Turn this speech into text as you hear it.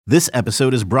This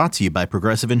episode is brought to you by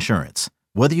Progressive Insurance.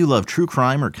 Whether you love true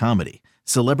crime or comedy,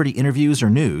 celebrity interviews or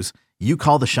news, you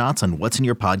call the shots on what's in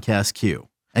your podcast queue.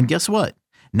 And guess what?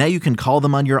 Now you can call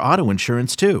them on your auto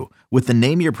insurance too with the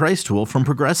Name Your Price tool from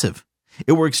Progressive.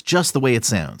 It works just the way it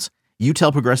sounds. You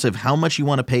tell Progressive how much you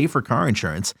want to pay for car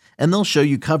insurance, and they'll show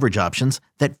you coverage options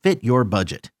that fit your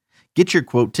budget. Get your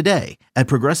quote today at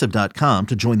Progressive.com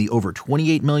to join the over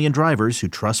 28 million drivers who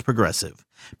trust Progressive.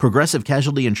 Progressive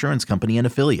Casualty Insurance Company and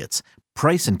Affiliates.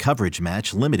 Price and coverage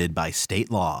match limited by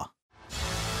state law.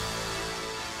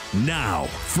 Now,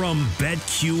 from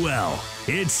BetQL,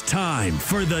 it's time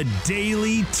for the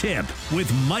Daily Tip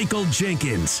with Michael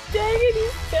Jenkins. Dang it,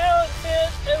 he's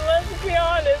talented. And let's be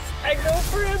honest, I go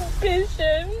for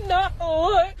ambition, not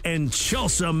luck. And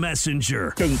Chelsea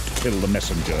Messenger. Don't kill the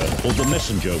messenger, or the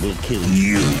messenger will kill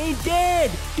you. Hey, Dad,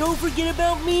 don't forget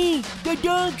about me, the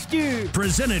dogster.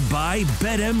 Presented by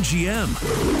BetMGM.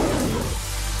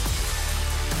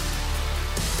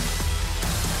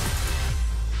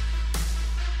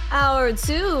 Hour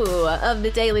 2 of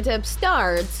the Daily Tip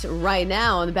starts right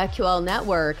now on the BetQL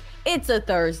Network. It's a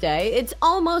Thursday, it's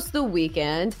almost the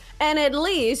weekend, and at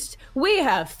least we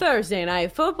have Thursday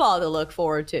Night Football to look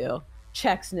forward to.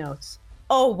 Checks notes.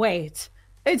 Oh, wait.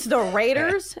 It's the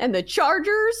Raiders and the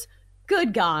Chargers?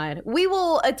 Good God. We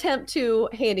will attempt to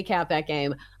handicap that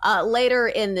game later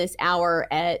in this hour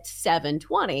at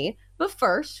 7:20. But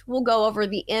first, we'll go over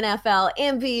the NFL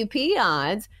MVP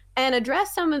odds and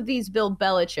address some of these Bill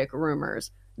Belichick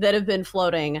rumors that have been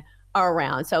floating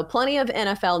around. So plenty of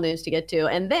NFL news to get to.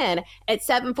 And then at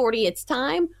 7:40, it's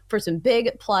time for some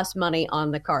big plus money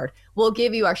on the card. We'll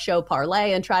give you our show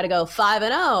parlay and try to go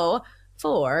 5-0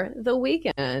 for the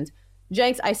weekend.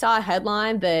 Jenks, I saw a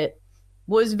headline that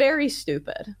was very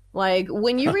stupid. Like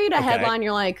when you read a headline,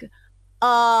 you're like,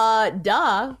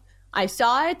 duh. I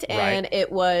saw it and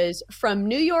It was from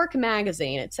New York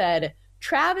Magazine. It said,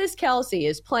 Travis Kelce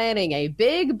is planning a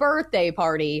big birthday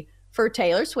party for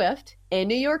Taylor Swift in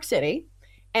New York City.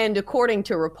 And according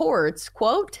to reports,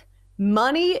 quote,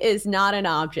 money is not an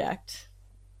object.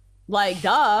 Like,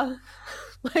 duh.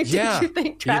 Like, yeah. Did you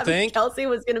think Travis Kelce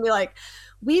was going to be like,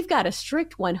 we've got a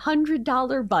strict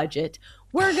 $100 budget.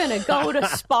 We're going to go to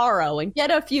Sparrow and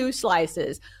get a few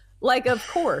slices. Like, of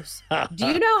course. Do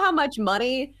you know how much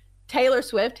money Taylor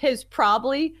Swift has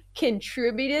probably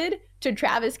contributed to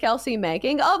Travis Kelce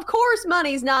making? Of course,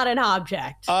 money's not an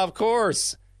object. Of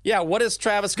course. Yeah, what is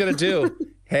Travis going to do?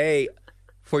 Hey,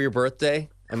 for your birthday,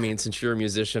 I mean, since you're a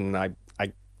musician, I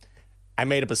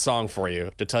made up a song for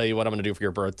you to tell you what I'm going to do for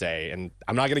your birthday. And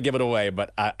I'm not going to give it away,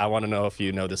 but I want to know if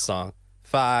you know this song.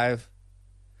 $5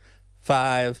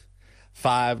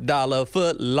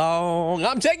 foot long.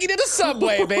 I'm taking you to the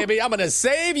subway, baby. I'm going to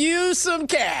save you some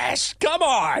cash. Come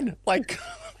on. Like,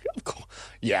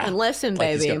 yeah. And listen,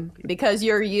 baby, because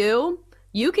you're you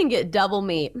can get double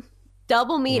meat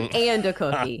and a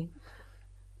cookie.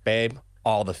 Babe,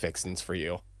 all the fixings for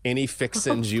you. Any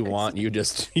fixings you want, you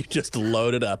just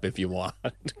load it up if you want.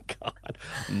 God,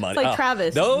 money. It's like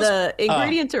Travis, the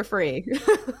ingredients are free.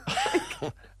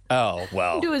 Oh,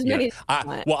 well. Do as many as you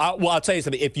want. I'll tell you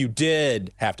something. If you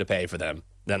did have to pay for them,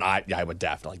 then I would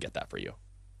definitely get that for you.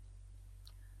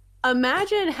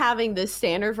 Imagine having this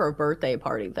standard for a birthday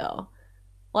party, though.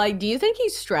 Like, do you think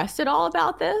he's stressed at all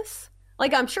about this?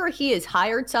 Like, I'm sure he has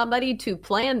hired somebody to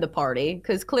plan the party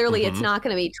because clearly it's not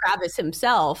going to be Travis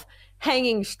himself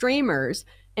hanging streamers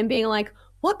and being like,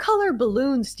 what color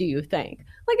balloons do you think?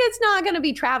 Like, it's not going to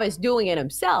be Travis doing it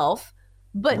himself,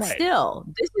 but still,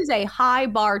 this is a high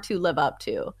bar to live up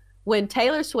to. When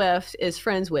Taylor Swift is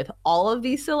friends with all of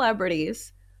these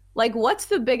celebrities, like, what's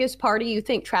the biggest party you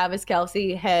think Travis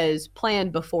Kelce has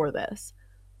planned before this?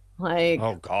 Like,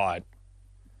 oh, God.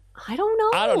 I don't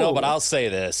know. I don't know, but I'll say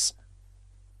this.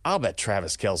 I'll bet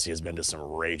Travis Kelce has been to some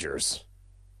ragers.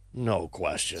 No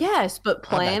question. Yes, but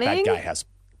planning? I bet that guy has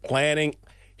planning.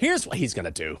 Here's what he's going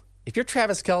to do. If you're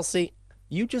Travis Kelce,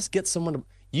 you just get someone to...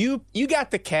 You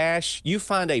got the cash. You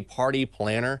find a party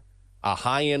planner, a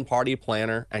high-end party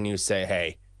planner, and you say,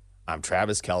 hey, I'm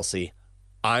Travis Kelce.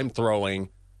 I'm throwing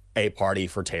a party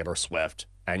for Taylor Swift.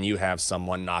 And you have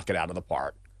someone knock it out of the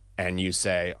park. And you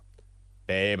say...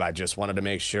 Babe, I just wanted to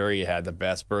make sure you had the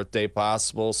best birthday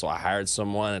possible, so I hired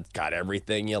someone that's got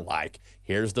everything you like.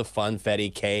 Here's the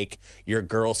funfetti cake. Your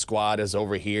girl squad is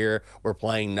over here. We're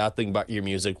playing nothing but your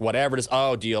music, whatever it is.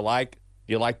 Oh, do you like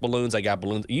balloons? I got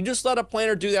balloons. You just let a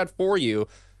planner do that for you.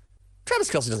 Travis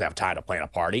Kelce doesn't have time to plan a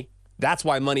party. That's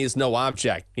why money is no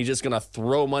object. He's just going to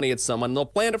throw money at someone and they'll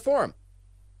plan it for him.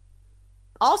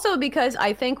 Also because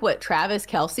I think what Travis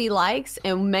Kelce likes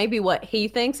and maybe what he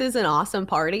thinks is an awesome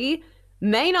party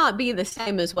may not be the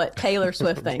same as what Taylor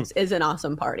Swift thinks is an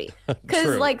awesome party.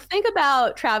 Because, like, think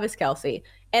about Travis Kelce,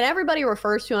 and everybody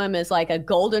refers to him as like a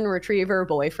golden retriever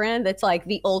boyfriend that's like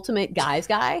the ultimate guy's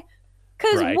guy.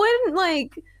 Because wouldn't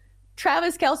like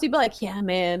Travis Kelce be like, yeah,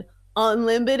 man,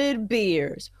 unlimited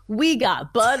beers. We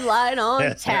got Bud Light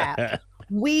on tap.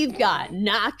 We've got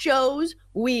nachos.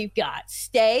 We've got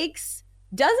steaks.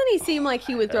 Doesn't he seem like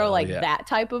he would throw that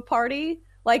type of party?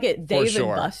 Like at Dave and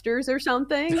Buster's or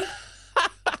something?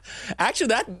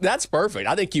 Actually, that's perfect.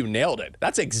 I think you nailed it.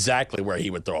 That's exactly where he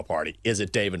would throw a party, is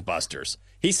at Dave and Buster's.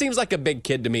 He seems like a big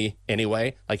kid to me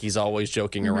anyway, like he's always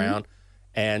joking around.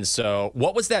 And so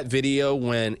what was that video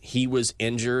when he was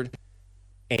injured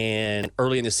and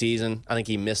early in the season, I think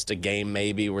he missed a game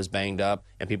maybe, was banged up,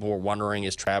 and people were wondering,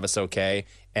 is Travis okay?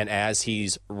 And as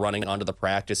he's running onto the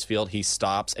practice field, he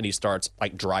stops and he starts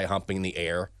like dry humping the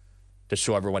air to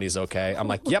show everyone he's okay. I'm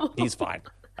like, yep, he's fine.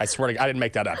 I swear to God, I didn't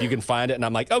make that up. You can find it, and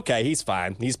I'm like, okay, he's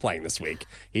fine. He's playing this week.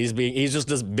 He's just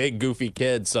this big, goofy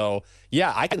kid. So,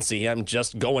 yeah, I can see him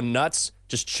just going nuts,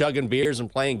 just chugging beers and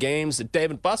playing games at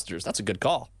Dave & Buster's. That's a good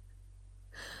call.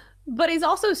 But he's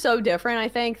also so different, I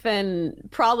think, than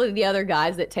probably the other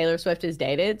guys that Taylor Swift has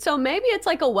dated. So maybe it's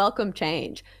like a welcome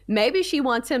change. Maybe she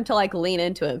wants him to like lean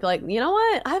into it. Be like, you know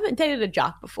what? I haven't dated a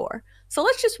jock before. So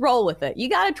let's just roll with it. You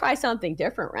got to try something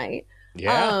different, right?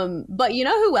 Yeah. But you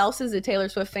know who else is a Taylor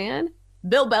Swift fan?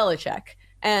 Bill Belichick.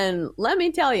 And let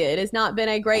me tell you, it has not been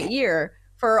a great year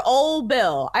for old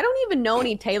Bill. I don't even know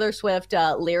any Taylor Swift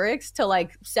lyrics to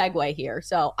like segue here.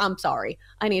 So I'm sorry.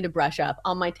 I need to brush up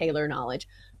on my Taylor knowledge.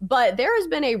 But there has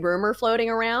been a rumor floating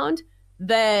around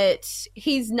that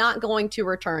he's not going to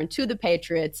return to the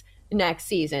Patriots next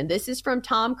season. This is from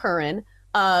Tom Curran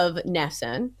of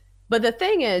NESN. But the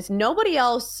thing is, nobody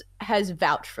else has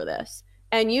vouched for this.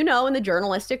 And you know, in the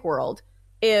journalistic world,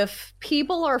 if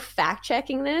people are fact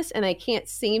checking this and they can't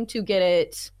seem to get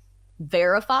it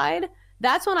verified,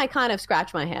 that's when I kind of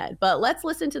scratch my head. But let's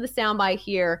listen to the soundbite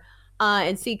here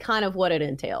and see kind of what it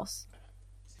entails.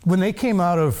 When they came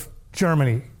out of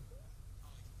Germany,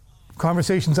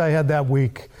 conversations I had that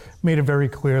week made it very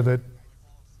clear that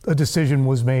a decision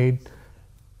was made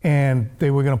and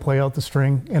they were going to play out the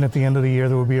string, and at the end of the year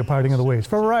there would be a parting of the ways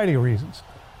for a variety of reasons.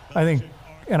 I think,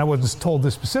 and I wasn't told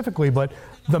this specifically, but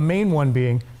the main one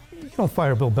being, you don't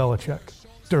fire Bill Belichick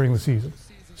during the season.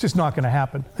 It's just not going to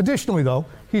happen. Additionally, though,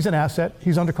 he's an asset.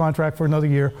 He's under contract for another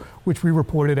year, which we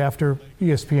reported after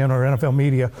ESPN or NFL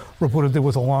Media reported there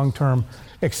was a long-term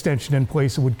extension in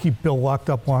place that would keep Bill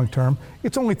locked up long-term.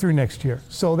 It's only through next year.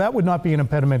 So that would not be an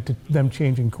impediment to them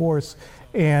changing course.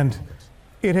 And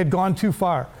it had gone too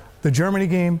far. The Germany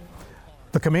game,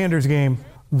 the Commanders game,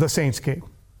 the Saints game.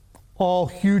 All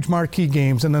huge marquee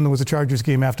games, and then there was a Chargers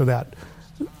game after that.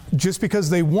 Just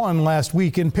because they won last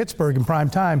week in Pittsburgh in prime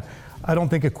time, I don't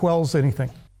think it quells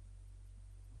anything.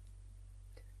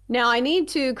 Now, I need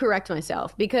to correct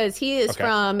myself because he is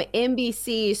from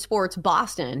NBC Sports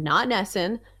Boston, not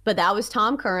NESN, but that was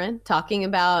Tom Curran talking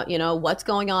about, you know, what's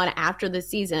going on after the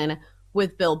season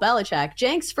with Bill Belichick.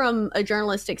 Jenks, from a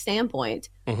journalistic standpoint,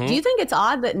 do you think it's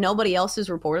odd that nobody else has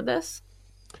reported this?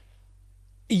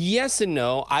 Yes and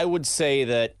no. I would say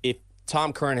that if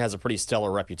Tom Curran has a pretty stellar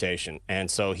reputation,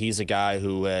 and so he's a guy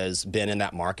who has been in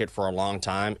that market for a long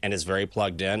time and is very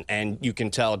plugged in, and you can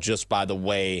tell just by the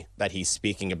way that he's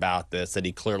speaking about this that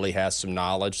he clearly has some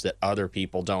knowledge that other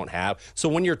people don't have. So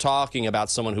when you're talking about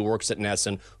someone who works at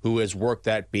NESN, who has worked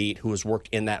that beat, who has worked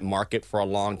in that market for a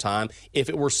long time, if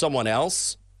it were someone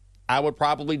else, I would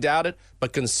probably doubt it.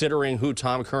 But considering who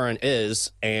Tom Curran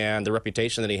is and the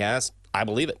reputation that he has, I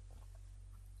believe it.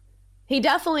 He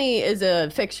definitely is a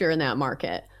fixture in that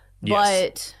market.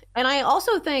 Yes. And I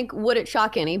also think, would it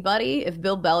shock anybody if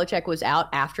Bill Belichick was out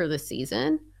after the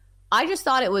season? I just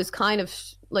thought it was kind of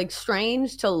like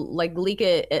strange to like leak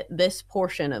it at this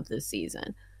portion of the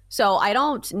season. So I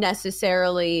don't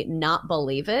necessarily not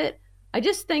believe it. I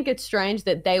just think it's strange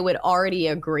that they would already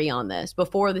agree on this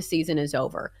before the season is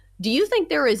over. Do you think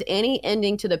there is any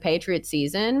ending to the Patriots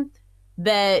season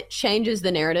that changes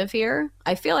the narrative here?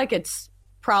 I feel like it's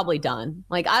probably done.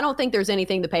 Like, I don't think there's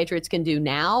anything the Patriots can do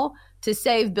now to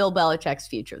save Bill Belichick's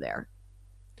future there.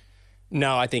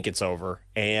 No, I think it's over.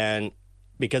 And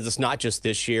because it's not just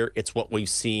this year, it's what we've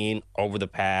seen over the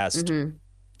past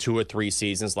 2 or 3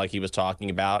 seasons, like he was talking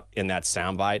about in that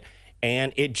soundbite.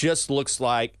 And it just looks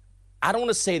like, I don't want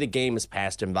to say the game has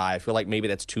passed him by. I feel like maybe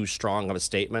that's too strong of a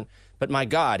statement. But my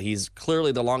God, he's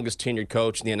clearly the longest tenured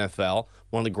coach in the NFL,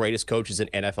 one of the greatest coaches in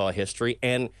NFL history,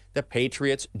 and the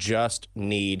Patriots just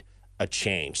need a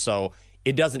change. So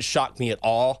it doesn't shock me at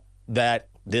all that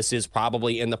this is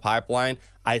probably in the pipeline.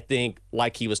 I think,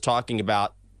 like he was talking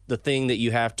about, the thing that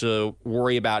you have to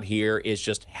worry about here is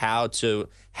just how to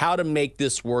make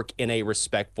this work in a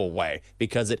respectful way,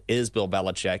 because it is Bill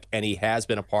Belichick and he has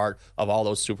been a part of all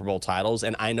those Super Bowl titles.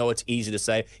 And I know it's easy to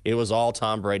say it was all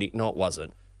Tom Brady. No, it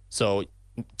wasn't. So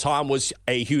Tom was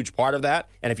a huge part of that.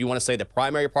 And if you want to say the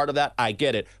primary part of that, I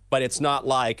get it. But it's not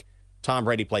like Tom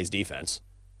Brady plays defense.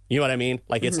 You know what I mean?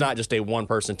 Like, it's not just a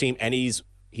one-person team. And he's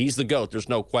the GOAT. There's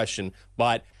no question.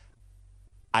 But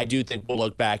I do think we'll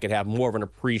look back and have more of an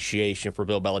appreciation for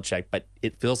Bill Belichick, but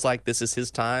it feels like this is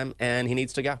his time and he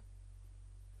needs to go.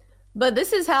 But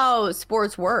this is how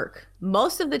sports work.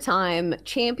 Most of the time,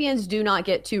 champions do not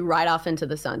get to ride off into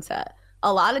the sunset.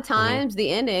 A lot of times, the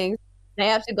innings, they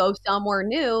have to go somewhere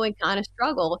new and kind of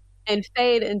struggle and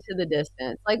fade into the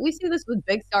distance. Like, we see this with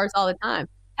big stars all the time.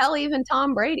 Hell, even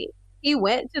Tom Brady. He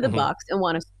went to the Bucs and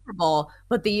won a Super Bowl,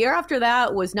 but the year after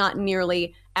that was not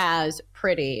nearly as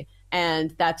pretty.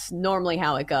 And that's normally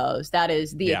how it goes. That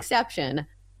is the exception,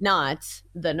 not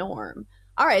the norm.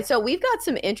 All right, so we've got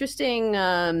some interesting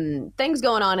things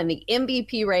going on in the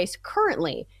MVP race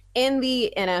currently in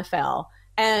the NFL.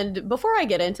 And before I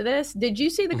get into this, did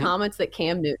you see the comments that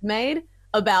Cam Newton made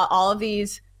about all of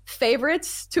these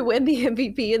favorites to win the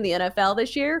MVP in the NFL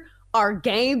this year are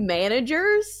game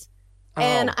managers?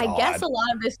 And I guess a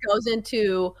lot of this goes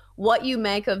into what you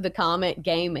make of the comment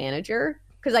game manager,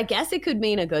 because I guess it could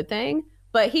mean a good thing.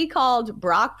 But he called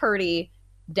Brock Purdy,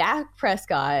 Dak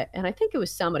Prescott, and I think it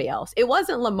was somebody else. It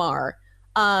wasn't Lamar,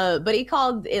 but he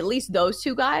called at least those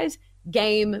two guys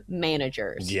game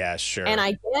managers. Yeah, sure. And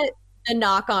I get the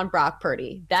knock on Brock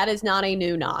Purdy. That is not a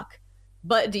new knock.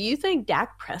 But do you think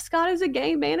Dak Prescott is a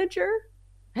game manager?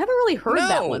 I haven't really heard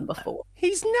that one before.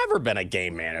 He's never been a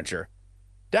game manager.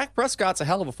 Dak Prescott's a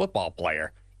hell of a football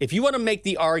player. If you want to make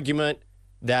the argument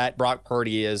that Brock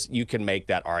Purdy is, you can make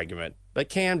that argument. But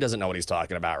Cam doesn't know what he's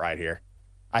talking about right here.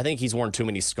 I think he's worn too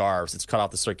many scarves. It's cut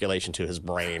off the circulation to his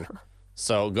brain.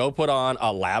 So go put on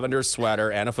a lavender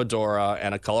sweater and a fedora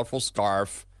and a colorful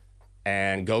scarf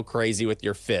and go crazy with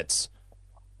your fits.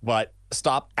 But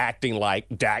stop acting like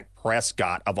Dak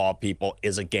Prescott, of all people,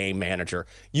 is a game manager.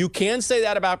 You can say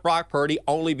that about Brock Purdy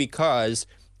only because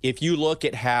if you look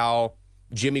at how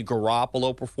Jimmy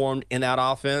Garoppolo performed in that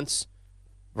offense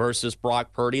versus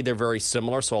Brock Purdy, they're very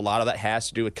similar. So a lot of that has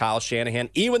to do with Kyle Shanahan,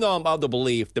 even though I'm of the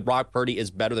belief that Brock Purdy is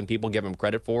better than people give him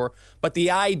credit for. But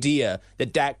the idea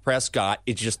that Dak Prescott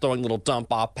is just throwing little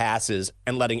dump-off passes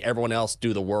and letting everyone else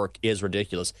do the work is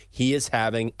ridiculous. He is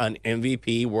having an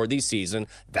MVP-worthy season.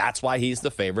 That's why he's the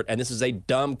favorite. And this is a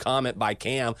dumb comment by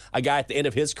Cam, a guy at the end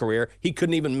of his career. He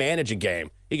couldn't even manage a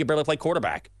game. He could barely play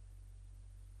quarterback.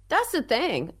 That's the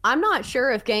thing. I'm not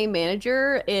sure if game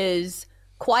manager is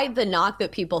quite the knock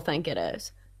that people think it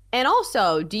is. And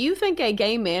also, do you think a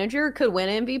game manager could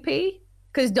win MVP?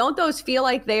 Because don't those feel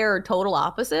like they're total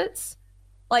opposites?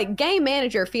 Like, game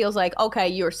manager feels like, okay,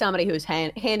 you're somebody who's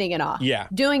handing it off,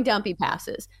 doing dumpy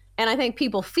passes. And I think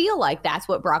people feel like that's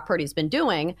what Brock Purdy's been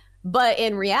doing. But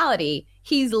in reality,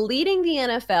 he's leading the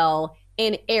NFL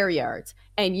in air yards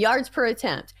and yards per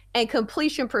attempt and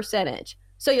completion percentage.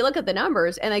 So you look at the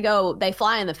numbers and they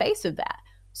fly in the face of that.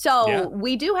 So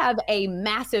we do have a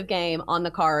massive game on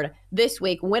the card this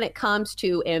week when it comes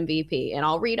to MVP. And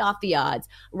I'll read off the odds.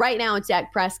 Right now, it's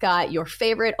Dak Prescott, your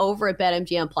favorite, over at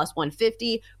BetMGM plus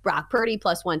 150, Brock Purdy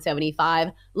plus 175,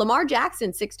 Lamar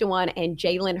Jackson 6-1, and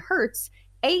Jalen Hurts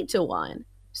 8-1.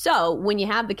 So when you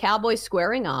have the Cowboys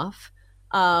squaring off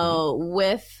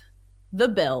with the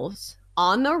Bills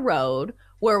on the road,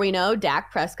 where we know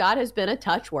Dak Prescott has been a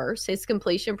touch worse, his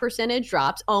completion percentage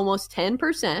drops almost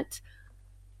 10%.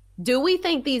 Do we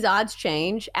think these odds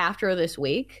change after this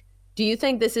week? Do you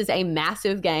think this is a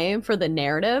massive game for the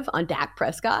narrative on Dak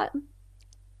Prescott?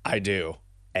 I do.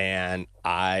 And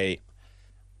I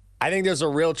think there's a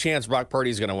real chance Brock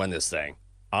Purdy's going to win this thing.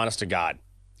 Honest to God.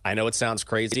 I know it sounds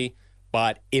crazy,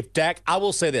 but if Dak, I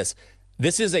will say this.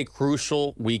 This is a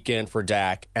crucial weekend for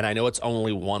Dak, and I know it's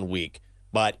only 1 week,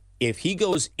 but if he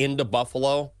goes into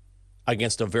Buffalo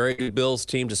against a very good Bills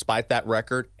team, despite that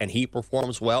record, and he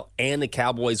performs well and the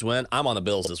Cowboys win, I'm on the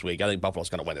Bills this week. I think Buffalo's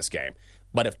going to win this game.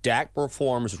 But if Dak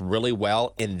performs really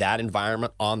well in that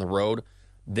environment on the road,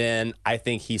 then I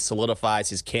think he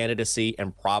solidifies his candidacy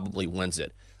and probably wins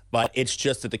it. But it's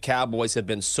just that the Cowboys have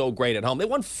been so great at home. They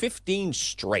won 15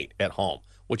 straight at home,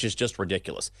 which is just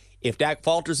ridiculous. If Dak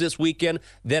falters this weekend,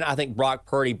 then I think Brock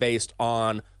Purdy, based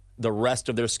on the rest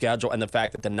of their schedule and the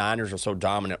fact that the Niners are so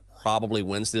dominant, probably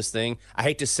wins this thing. I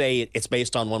hate to say it's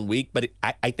based on 1 week, but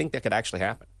I think that could actually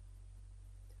happen.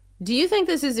 Do you think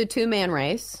this is a two-man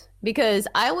race? Because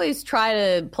I always try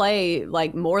to play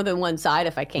like more than one side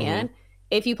if I can.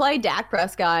 If you play Dak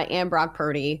Prescott and Brock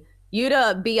Purdy,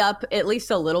 you'd be up at least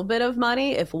a little bit of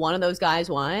money if one of those guys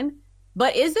won.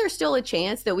 But is there still a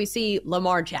chance that we see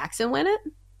Lamar Jackson win it?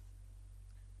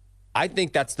 I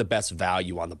think that's the best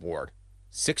value on the board.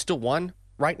 6-1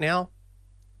 right now.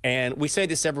 And we say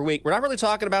this every week. We're not really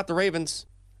talking about the Ravens.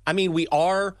 I mean, we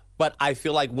are, but I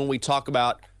feel like when we talk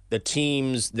about the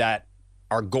teams that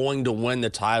are going to win the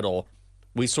title,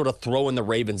 we sort of throw in the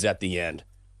Ravens at the end.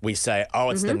 We say,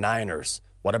 oh, it's the Niners.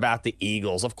 What about the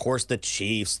Eagles? Of course, the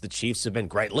Chiefs. The Chiefs have been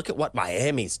great. Look at what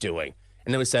Miami's doing.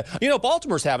 And then we say,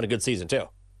 Baltimore's having a good season too.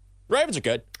 The Ravens are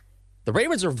good. The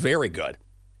Ravens are very good.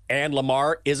 And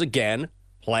Lamar is, again,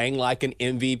 playing like an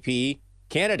MVP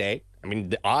candidate. I mean,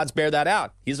 the odds bear that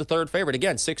out. He's the third favorite,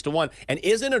 again, 6-1. And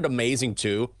isn't it amazing,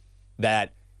 too,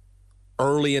 that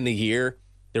early in the year,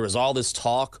 there was all this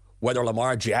talk whether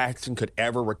Lamar Jackson could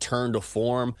ever return to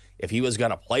form, if he was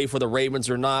going to play for the Ravens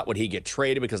or not, would he get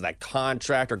traded because of that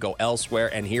contract or go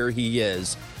elsewhere? And here he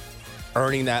is,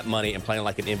 earning that money and playing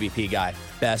like an MVP guy.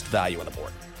 Best value on the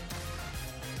board.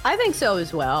 I think so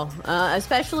as well,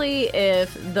 especially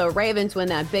if the Ravens win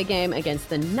that big game against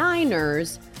the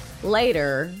Niners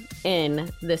later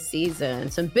in the season.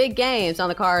 Some big games on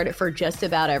the card for just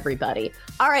about everybody.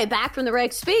 All right, back from the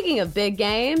break. Speaking of big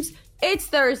games, it's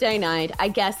Thursday night. I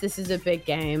guess this is a big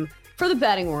game for the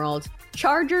betting world.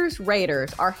 Chargers,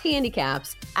 Raiders are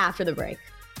handicaps after the break.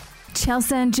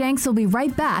 Chelsea and Jenks will be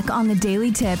right back on the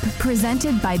Daily Tip,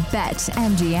 presented by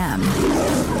BetMGM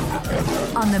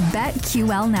on the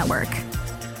BetQL network.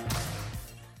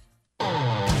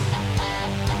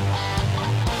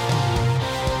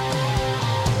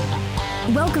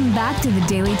 Welcome back to the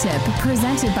Daily Tip,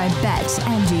 presented by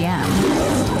BetMGM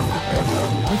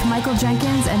with Michael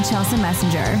Jenkins and Chelsea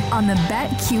Messenger on the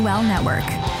BetQL network.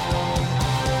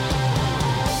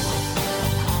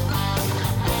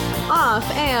 Off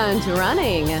and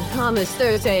running on this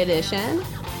Thursday edition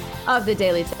of the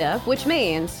Daily Tip, which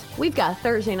means we've got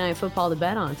Thursday night football to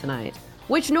bet on tonight,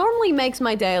 which normally makes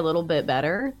my day a little bit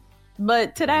better,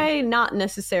 but today not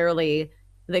necessarily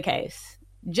the case.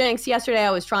 Jenks, yesterday I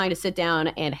was trying to sit down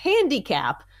and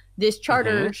handicap this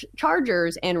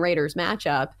Chargers and Raiders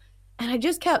matchup, and I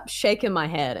just kept shaking my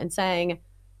head and saying,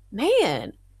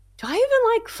 man, do I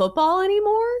even like football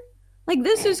anymore? Like,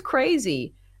 this is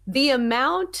crazy. The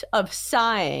amount of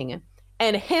sighing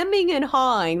and hemming and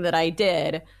hawing that I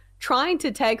did trying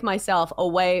to take myself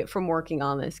away from working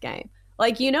on this game.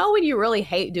 Like, when you really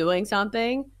hate doing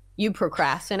something, you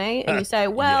procrastinate and you say,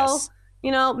 well,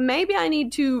 yes, maybe I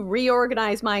need to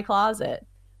reorganize my closet.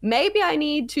 Maybe I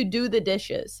need to do the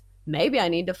dishes. Maybe I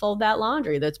need to fold that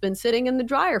laundry that's been sitting in the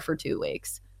dryer for 2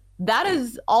 weeks. That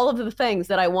is all of the things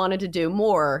that I wanted to do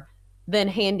more than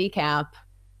handicap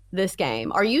this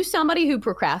game. Are you somebody who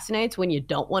procrastinates when you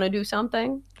don't want to do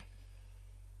something?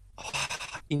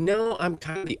 I'm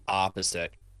kind of the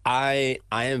opposite. I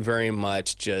am very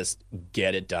much just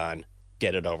get it done,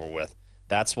 get it over with.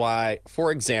 That's why,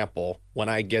 for example, when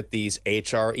I get these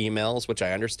HR emails, which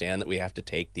I understand that we have to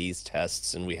take these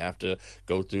tests and we have to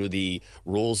go through the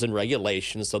rules and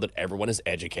regulations so that everyone is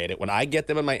educated. When I get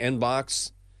them in my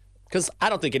inbox, because I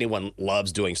don't think anyone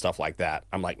loves doing stuff like that,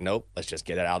 I'm like, nope, let's just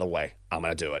get it out of the way. I'm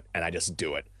going to do it. And I just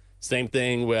do it. Same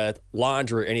thing with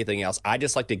laundry or anything else. I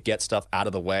just like to get stuff out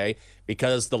of the way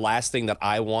because the last thing that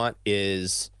I want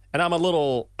is, and I'm a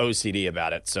little OCD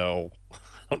about it, so I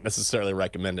don't necessarily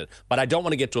recommend it, but I don't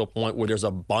want to get to a point where there's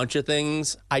a bunch of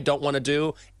things I don't want to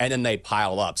do and then they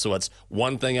pile up. So it's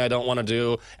one thing I don't want to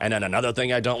do and then another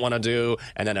thing I don't want to do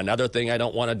and then another thing I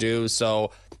don't want to do.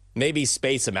 So maybe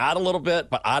space them out a little bit,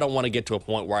 but I don't want to get to a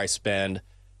point where I spend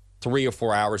 3 or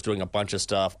 4 hours doing a bunch of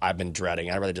stuff I've been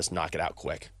dreading. I'd rather just knock it out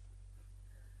quick.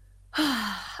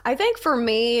 I think for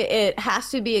me, it has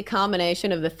to be a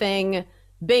combination of the thing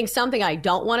being something I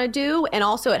don't want to do, and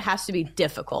also it has to be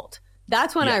difficult.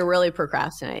 That's when I really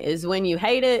procrastinate, is when you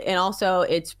hate it, and also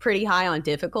it's pretty high on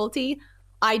difficulty.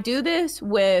 I do this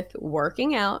with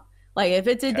working out. Like, if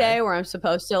it's a day where I'm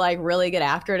supposed to, really get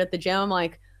after it at the gym, I'm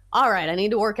like, all right, I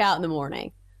need to work out in the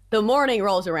morning. The morning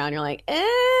rolls around. You're like,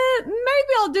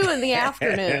 maybe I'll do it in the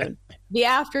afternoon. The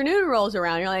afternoon rolls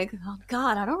around. You're like, oh,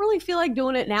 God, I don't really feel like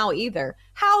doing it now either.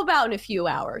 How about in a few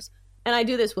hours? And I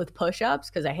do this with push-ups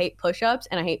because I hate push-ups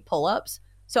and I hate pull-ups.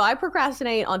 So I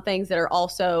procrastinate on things that are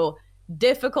also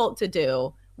difficult to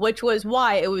do, which was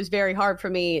why it was very hard for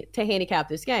me to handicap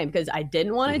this game because I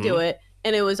didn't want to do it,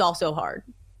 and it was also hard.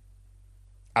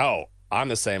 Oh, I'm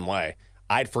the same way.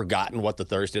 I'd forgotten what the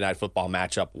Thursday night football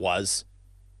matchup was,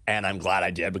 and I'm glad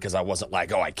I did because I wasn't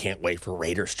like, oh, I can't wait for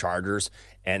Raiders-Chargers.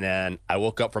 And then I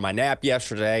woke up from my nap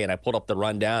yesterday, and I pulled up the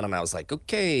rundown, and I was like,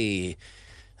 okay,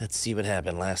 let's see what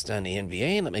happened last night in the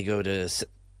NBA. Let me go to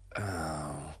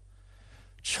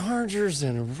Chargers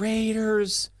and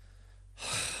Raiders.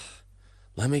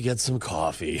 Let me get some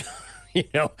coffee.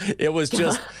 It was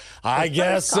just, I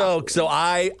guess so. So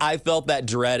I felt that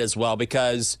dread as well,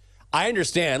 because I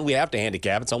understand we have to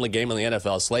handicap. It's the only game on the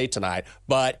NFL slate tonight.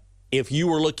 But if you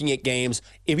were looking at games,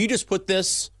 if you just put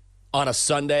this on a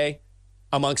Sunday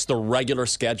amongst the regular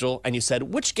schedule and you said,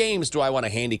 which games do I want to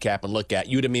handicap and look at?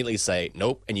 You'd immediately say,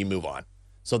 nope, and you move on.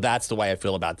 So that's the way I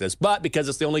feel about this. But because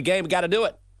it's the only game, we got to do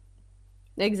it.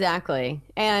 Exactly.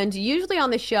 And usually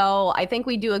on the show, I think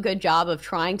we do a good job of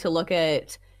trying to look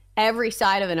at every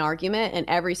side of an argument and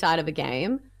every side of a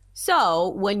game. So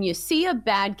when you see a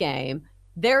bad game,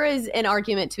 there is an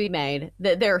argument to be made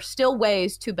that there are still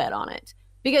ways to bet on it.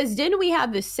 Because didn't we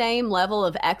have the same level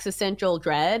of existential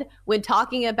dread when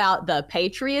talking about the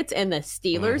Patriots and the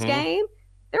Steelers game?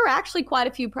 There were actually quite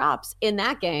a few props in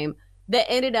that game that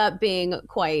ended up being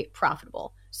quite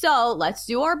profitable. So let's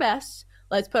do our best.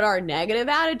 Let's put our negative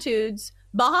attitudes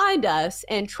behind us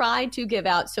and try to give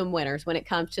out some winners when it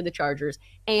comes to the Chargers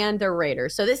and the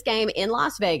Raiders. So this game in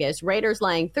Las Vegas, Raiders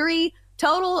laying 3,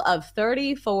 total of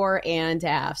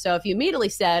 34.5. So if you immediately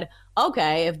said,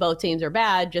 okay, if both teams are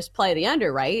bad, just play the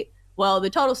under, right? Well, the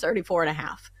total's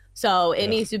 34.5. So it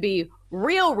needs to be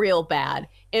real, real bad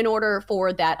in order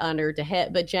for that under to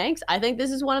hit. But Jenks, I think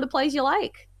this is one of the plays you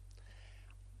like.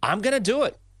 I'm going to do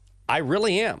it. I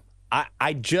really am.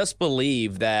 I just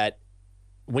believe that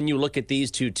when you look at these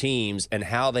two teams and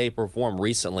how they perform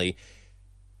recently,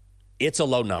 it's a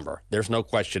low number. There's no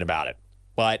question about it.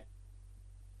 But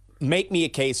make me a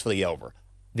case for the over.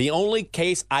 The only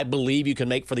case I believe you can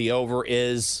make for the over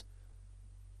is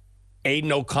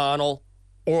Aiden O'Connell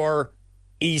or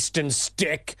Easton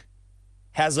Stick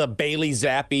has a Bailey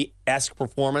Zappi-esque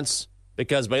performance,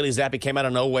 because Bailey Zappi came out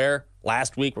of nowhere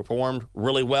last week, performed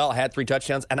really well, had 3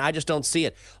 touchdowns, and I just don't see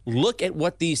it. Look at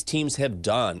what these teams have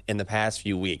done in the past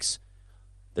few weeks.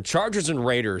 The Chargers and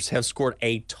Raiders have scored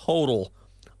a total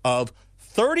of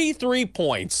 33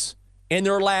 points in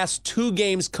their last 2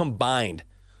 games combined.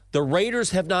 The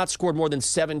Raiders have not scored more than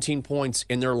 17 points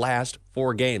in their last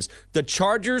 4 games. The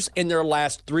Chargers in their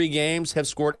last 3 games have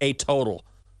scored a total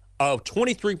of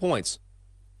 23 points.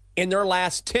 In their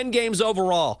last 10 games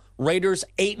overall, Raiders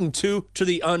 8-2 to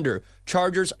the under.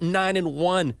 Chargers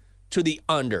 9-1 to the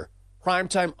under.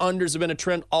 Primetime unders have been a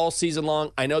trend all season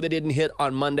long. I know they didn't hit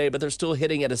on Monday, but they're still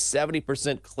hitting at a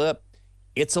 70% clip.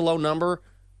 It's a low number,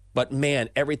 but man,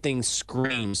 everything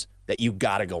screams that you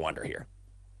got to go under here.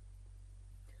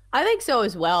 I think so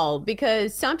as well,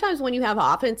 because sometimes when you have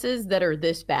offenses that are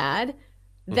this bad,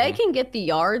 they can get the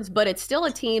yards, but it's still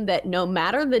a team that no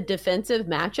matter the defensive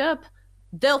matchup,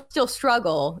 they'll still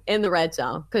struggle in the red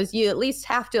zone, because you at least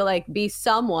have to be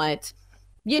somewhat,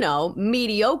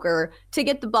 mediocre to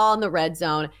get the ball in the red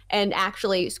zone and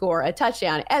actually score a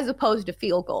touchdown as opposed to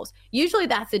field goals. Usually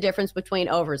that's the difference between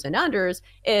overs and unders,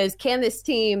 is can this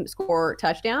team score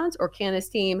touchdowns or can this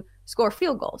team score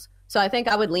field goals? So I think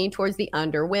I would lean towards the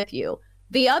under with you.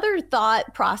 The other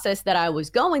thought process that I was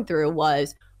going through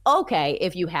was, okay,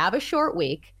 if you have a short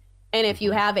week and if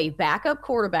you have a backup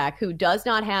quarterback who does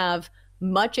not have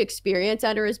much experience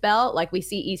under his belt, like we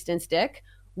see Easton Stick,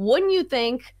 wouldn't you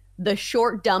think the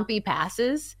short dumpy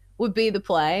passes would be the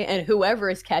play, and whoever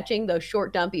is catching those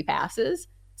short dumpy passes?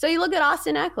 So you look at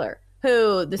Austin Eckler,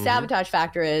 who the sabotage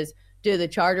factor is, do the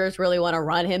Chargers really want to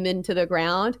run him into the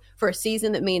ground for a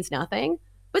season that means nothing?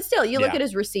 But still, you look at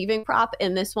his receiving prop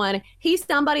in this one, he's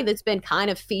somebody that's been kind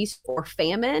of feast or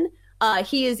famine.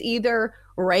 He is either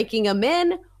raking them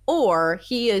in or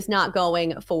he is not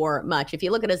going for much. If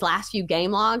you look at his last few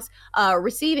game logs,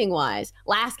 receiving wise,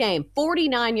 last game,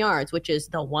 49 yards, which is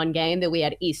the one game that we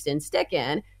had Easton Stick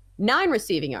in, 9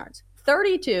 receiving yards,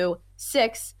 32,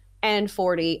 6, and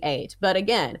 48. But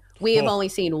again, we have only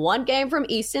seen one game from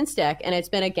Easton Stick, and it's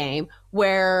been a game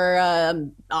where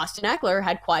Austin Eckler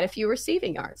had quite a few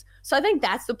receiving yards. So I think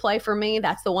that's the play for me.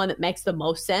 That's the one that makes the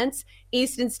most sense.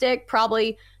 Easton Stick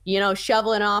probably,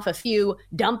 shoveling off a few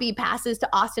dumpy passes to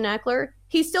Austin Eckler.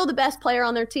 He's still the best player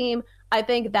on their team. I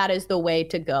think that is the way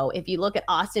to go. If you look at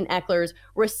Austin Eckler's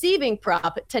receiving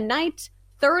prop tonight,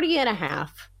 30.5,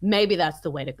 maybe that's the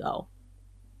way to go.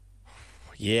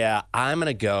 Yeah, I'm going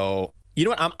to go,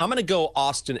 I'm going to go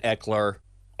Austin Eckler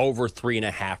over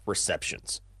 3.5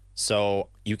 receptions. So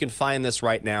you can find this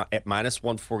right now at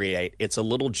 -148. It's a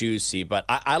little juicy, but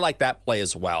I like that play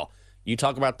as well. You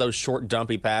talk about those short,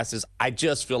 dumpy passes. I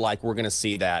just feel like we're going to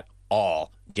see that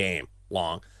all game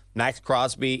long. Max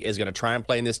Crosby is going to try and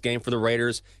play in this game for the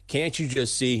Raiders. Can't you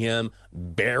just see him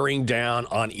bearing down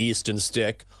on Easton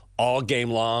Stick all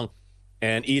game long?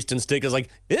 And Easton Stick is like,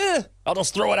 I'll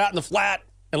just throw it out in the flat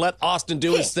and let Austin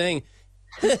do his thing.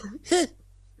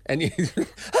 And you,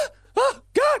 oh,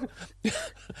 God.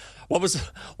 What was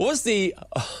the,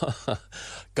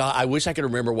 God, I wish I could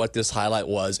remember what this highlight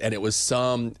was. And it was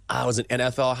an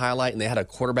NFL highlight, and they had a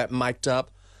quarterback mic'd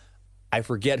up. I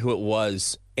forget who it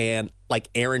was. And like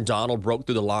Aaron Donald broke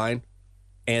through the line.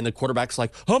 And the quarterback's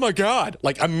like, oh, my God.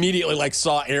 Like, immediately, like,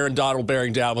 saw Aaron Donald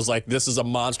bearing down, was like, this is a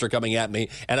monster coming at me.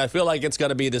 And I feel like it's going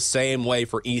to be the same way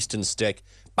for Easton Stick.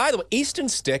 By the way, Easton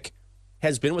Stick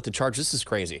has been with the Chargers. This is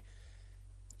crazy.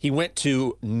 He went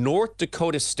to North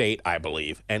Dakota State, I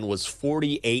believe, and was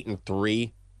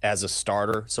 48-3 as a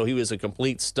starter. So he was a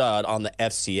complete stud on the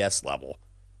FCS level.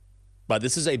 But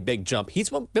this is a big jump.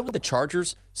 He's been with the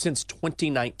Chargers since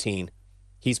 2019.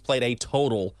 He's played a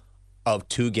total of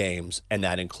 2 games, and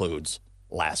that includes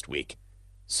last week.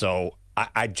 So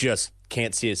I just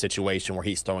can't see a situation where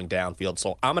he's throwing downfield.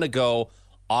 So I'm going to go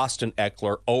Austin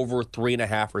Eckler over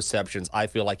 3.5 receptions. I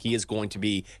feel like he is going to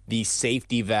be the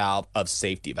safety valve of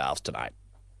safety valves tonight.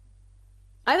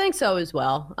 I think so as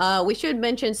well. We should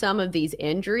mention some of these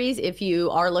injuries if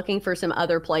you are looking for some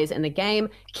other plays in the game.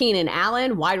 Keenan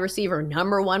Allen, wide receiver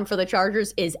number 1 for the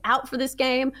Chargers, is out for this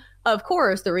game. Of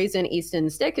course, the reason Easton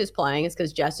Stick is playing is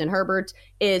because Justin Herbert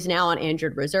is now on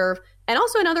injured reserve. And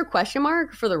also another question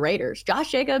mark for the Raiders.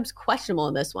 Josh Jacobs, questionable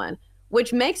in this one,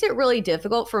 which makes it really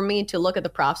difficult for me to look at the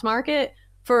props market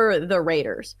for the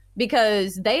Raiders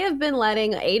because they have been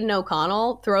letting Aiden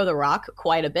O'Connell throw the rock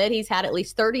quite a bit. He's had at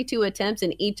least 32 attempts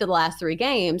in each of the last 3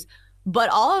 games, but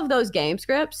all of those game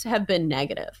scripts have been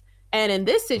negative. And in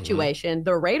this situation,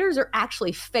 the Raiders are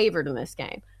actually favored in this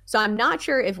game. So I'm not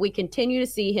sure if we continue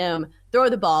to see him throw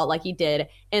the ball like he did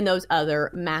in those other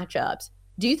matchups.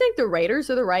 Do you think the Raiders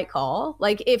are the right call?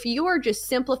 Like, if you are just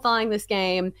simplifying this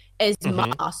game as much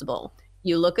as possible,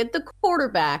 you look at the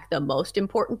quarterback, the most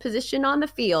important position on the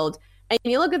field, and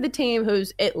you look at the team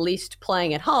who's at least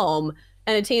playing at home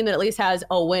and a team that at least has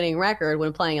a winning record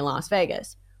when playing in Las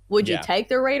Vegas. Would you take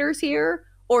the Raiders here?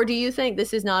 Or do you think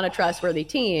this is not a trustworthy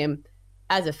team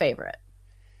as a favorite?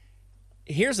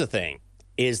 Here's the thing,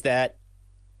 is that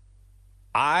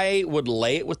I would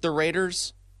lay it with the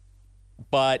Raiders,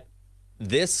 but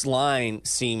this line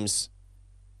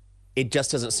it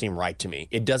just doesn't seem right to me.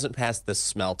 It doesn't pass the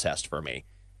smell test for me.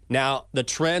 Now, the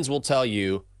trends will tell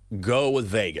you, go with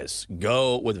Vegas.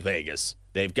 Go with Vegas.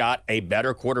 They've got a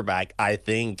better quarterback, I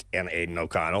think, and Aiden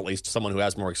O'Connell, at least someone who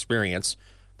has more experience.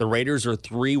 The Raiders are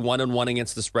 3-1-1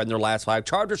 against the spread in their last 5.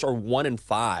 Chargers are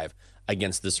 1-5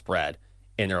 against the spread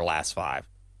in their last 5.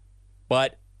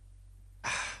 But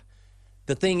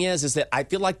the thing is that I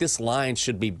feel like this line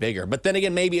should be bigger. But then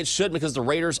again, maybe it should because the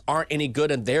Raiders aren't any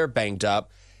good and they're banged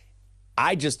up.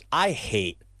 I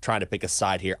hate trying to pick a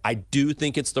side here. I do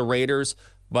think it's the Raiders,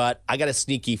 but I got a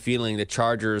sneaky feeling the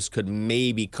Chargers could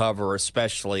maybe cover,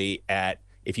 especially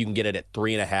if you can get it at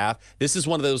 3.5. This is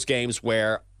one of those games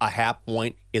where a half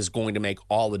point is going to make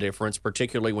all the difference,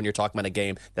 particularly when you're talking about a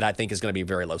game that I think is going to be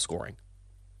very low scoring.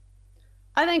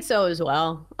 I think so as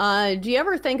well. Do you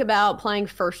ever think about playing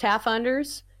first half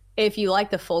unders if you like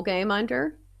the full game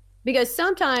under? Because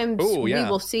sometimes we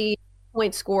will see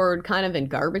points scored kind of in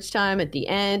garbage time at the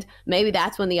end. Maybe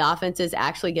that's when the offenses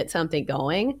actually get something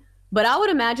going. But I would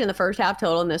imagine the first half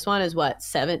total in this one is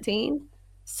 17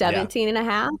 and a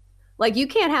half. Like, you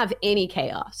can't have any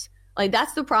chaos. Like,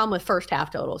 that's the problem with first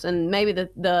half totals, and maybe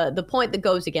the point that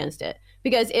goes against it.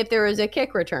 Because if there is a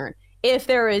kick return, if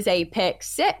there is a pick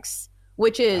six,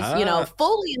 which is,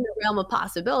 fully in the realm of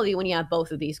possibility when you have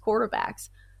both of these quarterbacks.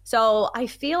 So I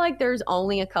feel like there's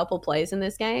only a couple plays in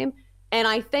this game. And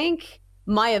I think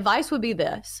my advice would be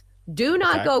this: do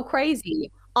not go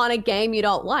crazy on a game you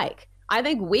don't like. I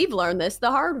think we've learned this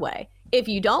the hard way. If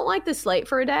you don't like the slate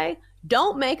for a day,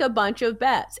 don't make a bunch of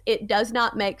bets. It does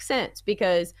not make sense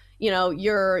because,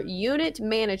 your unit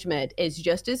management is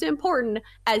just as important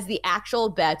as the actual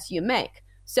bets you make.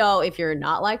 So if you're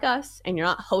not like us and you're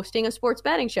not hosting a sports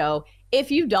betting show,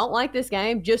 if you don't like this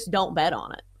game, just don't bet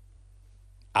on it.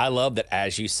 I love that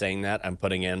as you saying that, I'm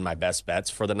putting in my best bets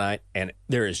for the night, and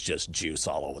there is just juice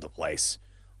all over the place.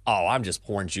 Oh, I'm just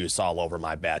pouring juice all over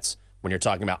my bets. When you're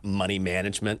talking about money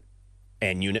management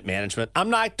and unit management, I'm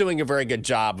not doing a very good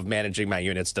job of managing my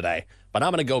units today, but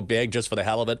I'm going to go big just for the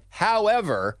hell of it.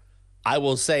 However, I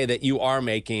will say that you are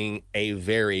making a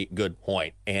very good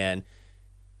point. And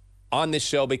on this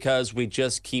show, because we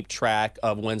just keep track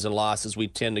of wins and losses, we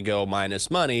tend to go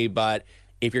minus money. But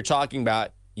if you're talking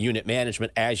about unit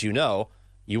management, as you know,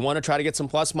 you want to try to get some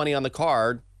plus money on the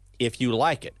card if you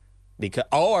like it.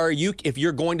 If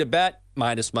you're going to bet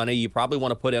minus money, you probably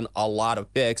want to put in a lot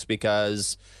of picks,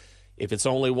 because if it's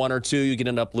only 1 or 2, you can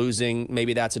end up losing.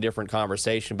 Maybe that's a different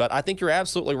conversation. But I think you're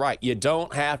absolutely right. You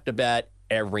don't have to bet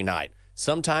every night.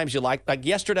 Sometimes you like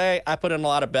yesterday, I put in a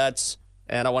lot of bets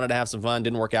and I wanted to have some fun.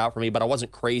 Didn't work out for me, but I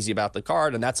wasn't crazy about the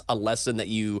card. And that's a lesson that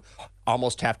you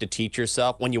almost have to teach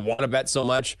yourself when you want to bet so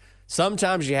much.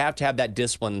 Sometimes you have to have that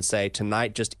discipline and say,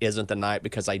 tonight just isn't the night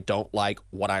because I don't like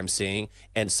what I'm seeing.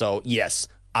 And so, yes,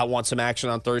 I want some action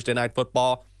on Thursday Night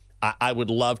Football. I would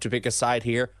love to pick a side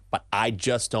here, but I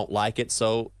just don't like it.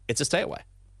 So it's a stay away.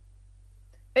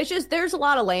 It's just there's a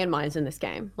lot of landmines in this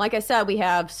game. Like I said, we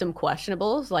have some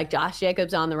questionables like Josh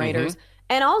Jacobs on the Raiders.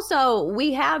 And also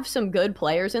we have some good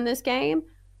players in this game.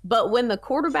 But when the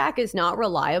quarterback is not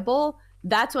reliable,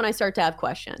 that's when I start to have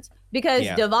questions. Because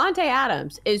Davante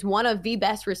Adams is one of the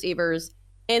best receivers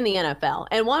in the NFL.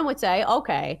 And one would say,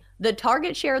 okay, the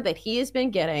target share that he's been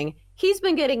getting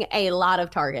a lot of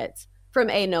targets from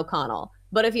Aiden O'Connell.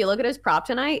 But if you look at his prop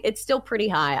tonight, it's still pretty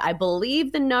high. I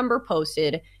believe the number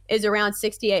posted is around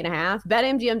 68.5.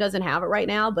 BetMGM doesn't have it right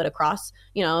now, but across,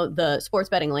 the sports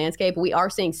betting landscape, we are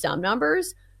seeing some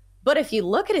numbers. But if you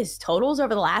look at his totals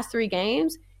over the last 3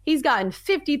 games, he's gotten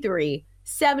 53,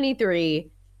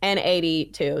 73, and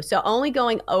 82. So only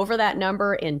going over that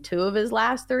number in 2 of his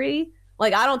last 3.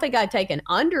 Like, I don't think I'd take an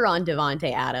under on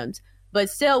Davante Adams. But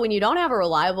still, when you don't have a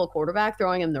reliable quarterback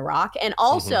throwing him the rock, and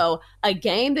also a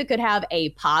game that could have a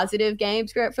positive game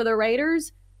script for the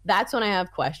Raiders, that's when I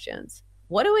have questions.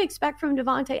 What do we expect from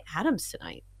Davante Adams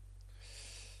tonight?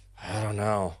 I don't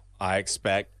know. I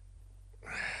expect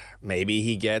maybe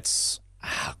he gets,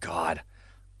 I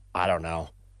don't know.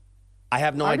 I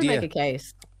have no idea. To make a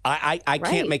case. I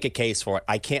can't make a case for it.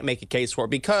 I can't make a case for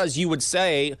it because you would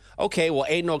say, okay, well,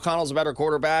 Aiden O'Connell's a better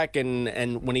quarterback,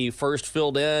 and when he first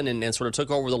filled in and sort of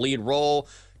took over the lead role,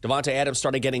 Davante Adams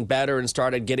started getting better and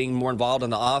started getting more involved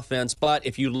in the offense. But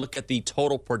if you look at the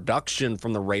total production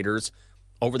from the Raiders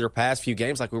over their past few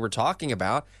games, like we were talking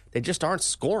about, they just aren't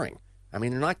scoring. I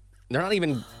mean, they're not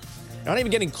even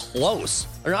getting close.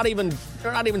 They're not even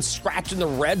scratching the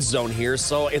red zone here.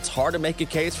 So it's hard to make a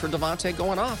case for Davante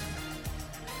going off.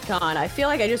 God, I feel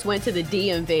like I just went to the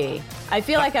DMV. I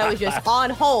feel like I was just on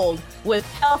hold with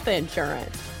health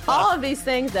insurance. All of these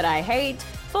things that I hate.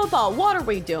 Football, what are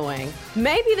we doing?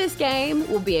 Maybe this game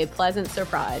will be a pleasant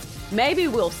surprise. Maybe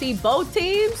we'll see both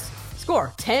teams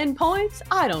score 10 points.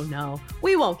 I don't know.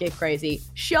 We won't get crazy.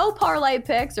 Show parlay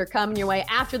picks are coming your way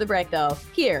after the break, though,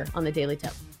 here on the Daily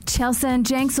Tip. Chelsea and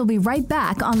Jenks will be right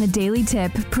back on the Daily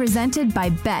Tip, presented by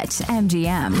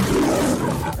BetMGM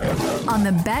on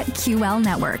the BetQL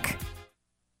network.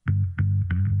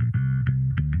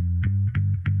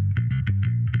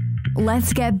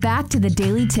 Let's get back to the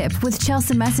Daily Tip with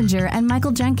Chelsea Messenger and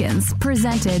Michael Jenkins,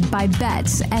 presented by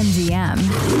BetMGM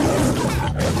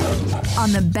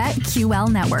on the BetQL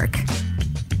network.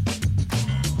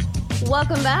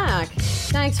 Welcome back.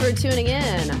 Thanks for tuning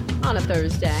in on a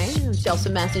Thursday. I'm Chelsea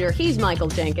Messenger. He's Michael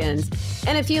Jenkins.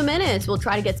 In a few minutes, we'll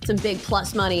try to get some big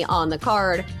plus money on the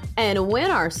card and win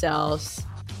ourselves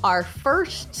our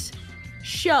first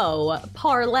show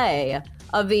parlay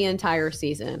of the entire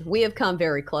season. We have come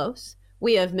very close.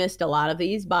 We have missed a lot of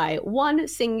these by one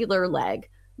singular leg,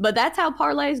 but that's how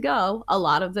parlays go a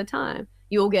lot of the time.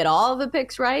 You will get all of the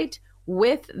picks right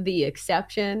with the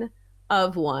exception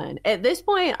of one. At this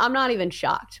point, I'm not even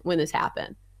shocked when this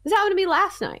happened. This happened to me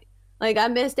last night. Like, I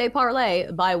missed a parlay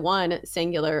by one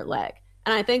singular leg.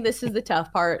 And I think this is the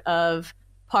tough part of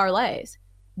parlays.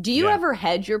 Do you ever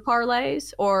hedge your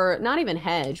parlays, or not even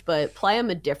hedge, but play them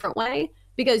a different way?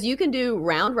 Because you can do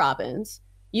round robins.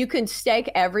 You can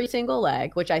stake every single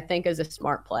leg, which I think is a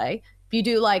smart play. If you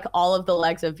do like all of the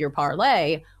legs of your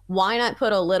parlay, why not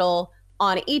put a little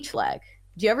on each leg?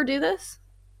 Do you ever do this?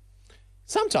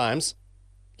 Sometimes.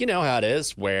 You know how it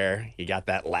is where you got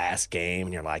that last game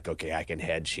and you're like, okay, I can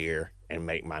hedge here and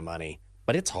make my money.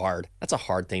 But it's hard. That's a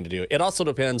hard thing to do. It also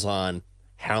depends on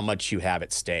how much you have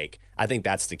at stake. I think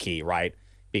that's the key, right?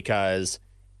 Because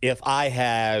if I'm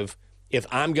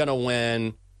going to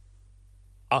win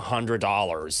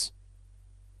 $100,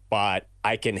 but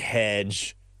I can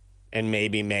hedge and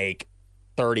maybe make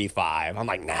 35, I'm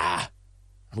like, nah,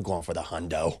 I'm going for the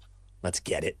hundo. Let's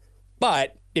get it.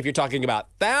 But if you're talking about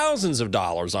thousands of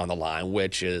dollars on the line,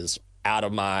 which is out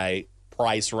of my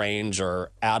price range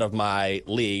or out of my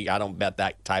league, I don't bet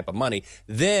that type of money.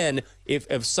 Then if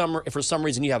for some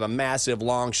reason you have a massive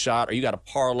long shot, or you got a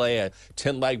parlay, a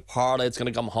 10-leg parlay, it's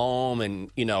going to come home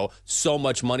and, so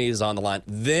much money is on the line,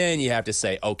 then you have to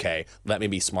say, okay, let me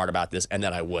be smart about this, and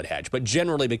then I would hedge. But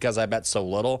generally, because I bet so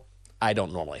little, I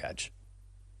don't normally hedge.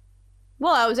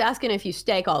 Well, I was asking if you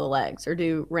stake all the legs or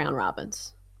do round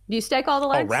robins. Do you stake all the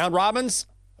legs? Oh, round robins?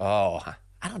 Oh,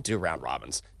 I don't do round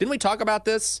robins. Didn't we talk about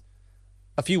this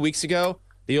a few weeks ago?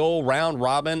 The old round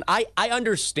robin. I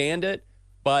understand it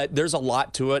But there's a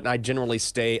lot to it, and I generally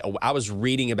I was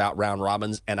reading about round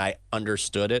robins, and I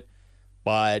understood it,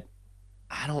 but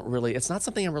it's not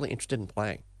something I'm really interested in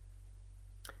playing.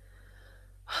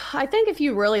 I think if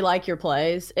you really like your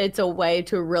plays, it's a way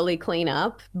to really clean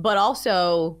up, but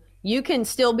also you can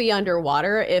still be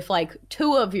underwater if like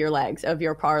 2 of your legs of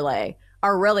your parlay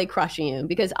are really crushing you,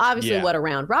 because obviously what a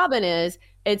round robin is,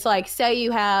 it's like, say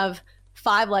you have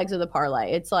 5 legs of the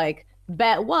parlay. It's like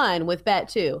bet 1 with bet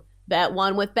 2, bet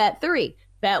 1 with bet 3,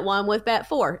 bet 1 with bet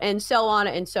 4, and so on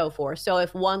and so forth. So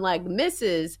if one leg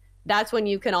misses, that's when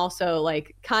you can also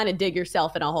like kind of dig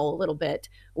yourself in a hole a little bit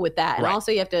with that. And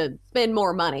also you have to spend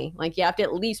more money. Like you have to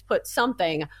at least put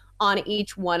something on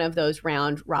each one of those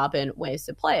round robin ways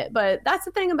to play it. But that's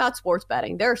the thing about sports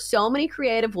betting. There are so many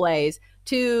creative ways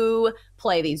to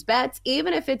play these bets,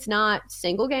 even if it's not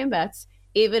single game bets,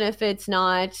 even if it's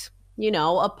not,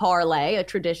 a parlay, a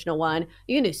traditional one.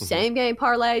 You can do same game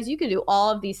parlays. You can do all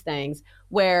of these things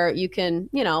where you can,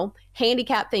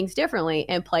 handicap things differently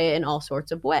and play it in all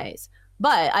sorts of ways.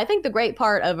 But I think the great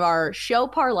part of our show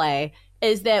parlay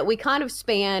is that we kind of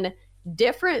span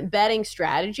different betting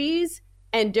strategies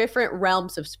and different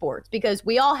realms of sports, because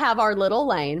we all have our little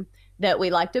lane that we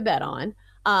like to bet on.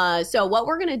 So what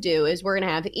we're going to do is we're going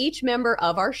to have each member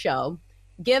of our show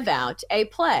give out a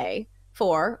play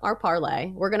for our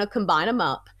parlay. We're going to combine them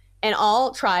up and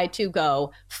all try to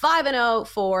go 5-0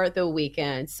 for the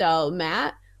weekend. So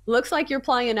Matt, looks like you're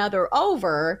playing another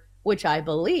over, which I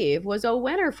believe was a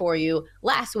winner for you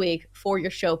last week for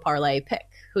your show parlay pick.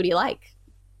 Who do you like?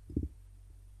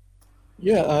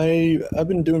 Yeah, I've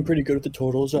been doing pretty good with the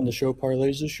totals on the show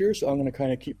parlays this year, so I'm going to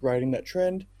kind of keep riding that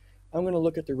trend. I'm going to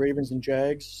look at the Ravens and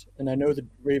Jags, and I know the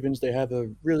Ravens, they have a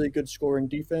really good scoring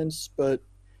defense, but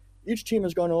each team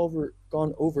has gone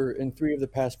over in 3 of the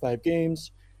past 5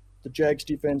 games. The Jags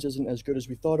defense isn't as good as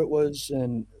we thought it was,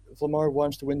 and if Lamar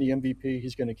wants to win the MVP,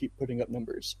 he's going to keep putting up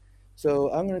numbers.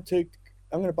 So I'm going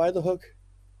to buy the hook,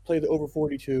 play the over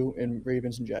 42 in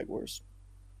Ravens and Jaguars.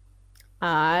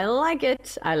 I like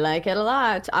it. I like it a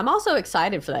lot. I'm also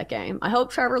excited for that game. I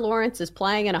hope Trevor Lawrence is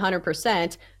playing at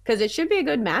 100% because it should be a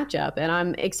good matchup. And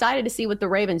I'm excited to see what the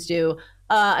Ravens do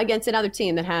against another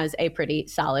team that has a pretty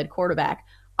solid quarterback.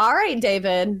 All right,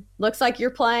 David, looks like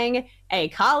you're playing a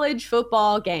college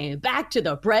football game. Back to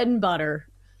the bread and butter.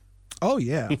 Oh,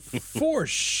 yeah, for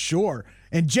sure.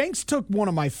 And Jenks took one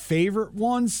of my favorite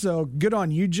ones, so good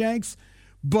on you, Jenks.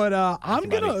 But I'm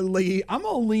gonna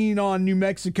lean on New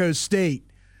Mexico State.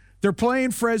 They're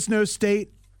playing Fresno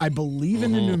State, I believe,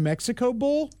 in the New Mexico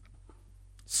Bowl.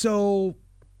 So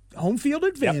home field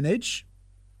advantage.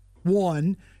 Yep.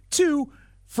 1, 2.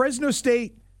 Fresno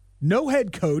State, no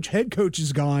head coach. Head coach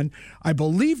is gone. I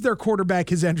believe their quarterback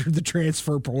has entered the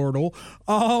transfer portal.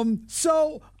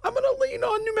 So I'm gonna lean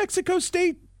on New Mexico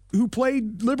State, who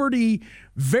played Liberty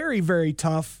very, very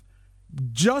tough.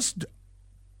 Just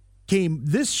came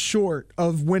this short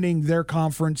of winning their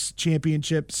conference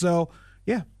championship. So,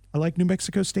 yeah, I like New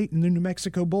Mexico State and the New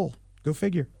Mexico Bowl. Go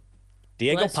figure.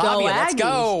 Diego Pavia, let's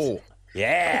go.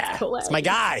 Yeah, it's my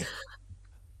guy.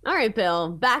 All right,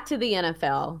 Bill, back to the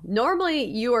NFL. Normally,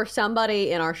 you are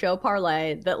somebody in our show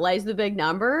parlay that lays the big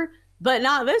number, but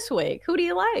not this week. Who do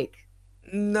you like?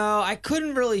 No, I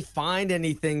couldn't really find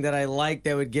anything that I liked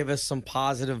that would give us some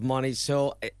positive money.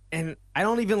 So, and I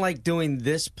don't even like doing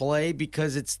this play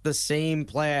because it's the same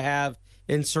play I have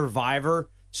in Survivor.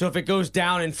 So if it goes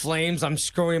down in flames, I'm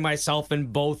screwing myself in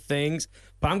both things.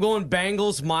 But I'm going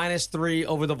Bengals -3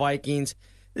 over the Vikings.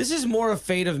 This is more a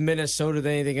fate of Minnesota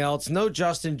than anything else. No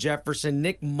Justin Jefferson.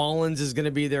 Nick Mullins is going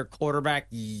to be their quarterback.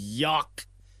 Yuck.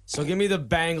 So give me the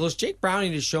Bengals. Jake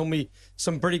Browning has shown me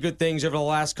some pretty good things over the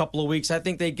last couple of weeks. I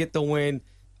think they get the win.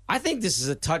 I think this is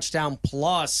a touchdown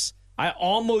plus. I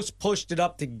almost pushed it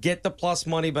up to get the plus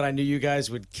money, but I knew you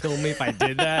guys would kill me if I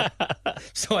did that.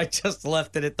 So I just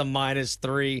left it at the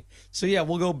 -3. So yeah,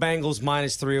 we'll go Bengals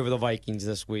 -3 over the Vikings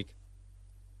this week.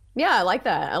 Yeah, I like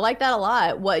that. I like that a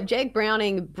lot. What Jake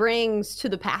Browning brings to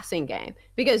the passing game.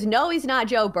 Because no, he's not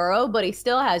Joe Burrow, but he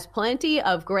still has plenty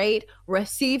of great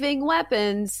receiving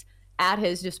weapons at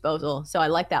his disposal. So I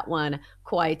like that one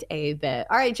quite a bit.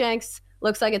 All right, Jenks,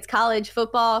 looks like it's college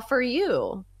football for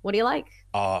you. What do you like?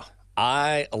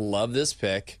 I love this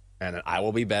pick, and I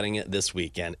will be betting it this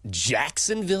weekend.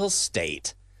 Jacksonville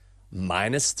State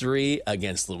 -3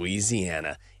 against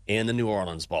Louisiana in the New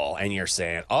Orleans Bowl. And you're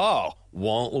saying,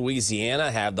 won't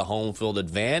Louisiana have the home field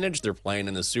advantage? They're playing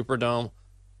in the Superdome.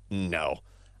 No.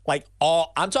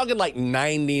 I'm talking like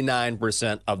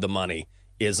 99% of the money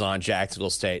is on Jacksonville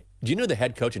State. Do you know who the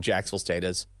head coach of Jacksonville State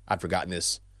is? I've forgotten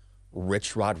this.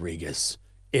 Rich Rodriguez.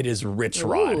 It is Rich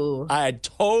Rod. Ooh. I had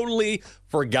totally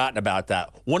forgotten about that.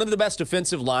 One of the best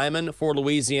defensive linemen for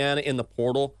Louisiana in the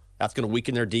portal. That's going to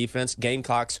weaken their defense.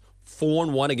 Gamecocks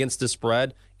 4-1 against the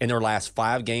spread in their last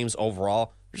 5 games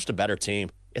overall. They're just a better team.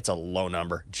 It's a low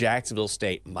number. Jacksonville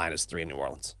State -3 in New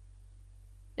Orleans.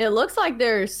 It looks like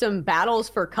there's some battles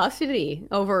for custody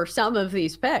over some of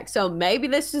these picks. So maybe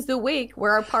this is the week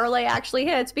where our parlay actually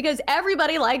hits because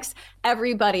everybody likes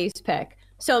everybody's pick.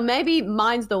 So maybe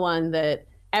mine's the one that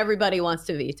everybody wants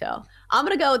to veto. I'm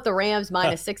going to go with the Rams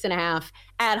 -6.5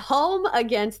 at home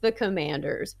against the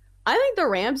Commanders. I think the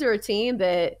Rams are a team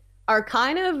that are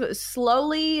kind of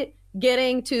slowly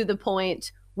getting to the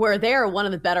point where they're one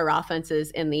of the better offenses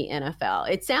in the NFL.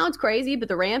 It sounds crazy, but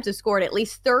the Rams have scored at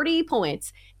least 30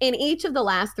 points in each of the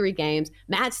last 3 games.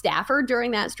 Matt Stafford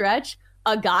during that stretch,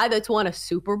 a guy that's won a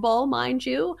Super Bowl, mind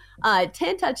you,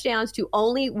 10 touchdowns to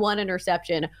only 1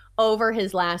 interception over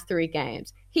his last 3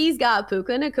 games. He's got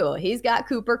Puka Nacua. He's got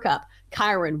Cooper Kupp.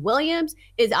 Kyron Williams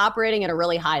is operating at a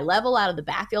really high level out of the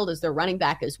backfield as their running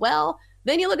back as well.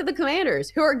 Then you look at the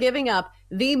Commanders, who are giving up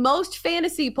the most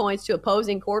fantasy points to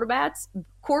opposing quarterbacks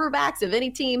of any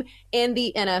team in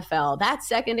the NFL. That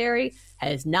secondary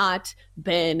has not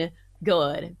been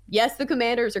good. Yes, the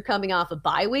Commanders are coming off a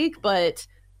bye week, but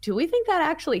do we think that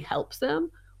actually helps them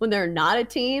when they're not a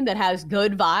team that has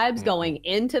good vibes going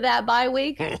into that bye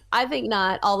week? I think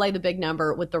not. I'll lay the big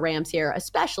number with the Rams here,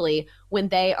 especially when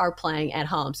they are playing at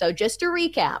home. So just to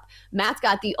recap, Matt's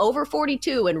got the over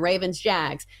 42 in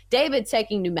Ravens-Jags. David's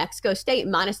taking New Mexico State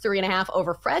 -3.5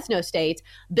 over Fresno State.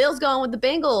 Bill's going with the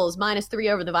Bengals -3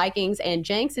 over the Vikings. And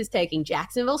Jenks is taking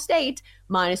Jacksonville State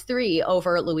 -3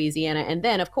 over Louisiana. And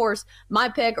then, of course, my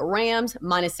pick, Rams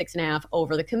 -6.5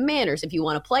 over the Commanders. If you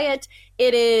want to play it,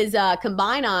 it is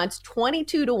combined odds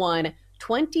 22-1.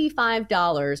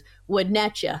 $25 would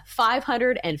net you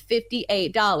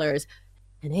 $558.89.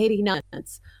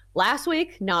 Last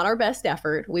week, not our best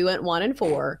effort. We went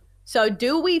 1-4. So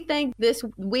do we think this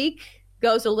week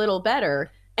goes a little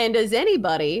better? And does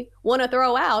anybody want to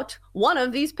throw out one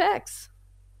of these picks?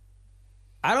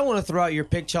 I don't want to throw out your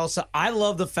pick, Chelsea. I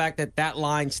love the fact that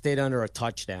line stayed under a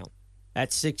touchdown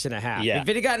at 6.5. Yeah. If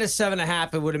it had gotten to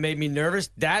 7.5, it would have made me nervous.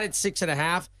 That at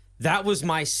 6.5, that was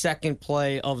my second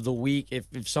play of the week. If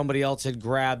somebody else had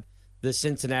grabbed the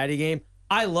Cincinnati game,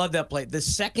 I love that play. The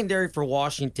secondary for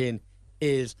Washington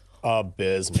is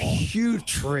abysmal.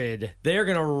 Putrid. They're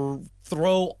going to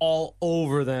throw all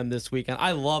over them this weekend.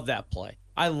 I love that play.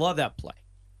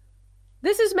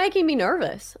 This is making me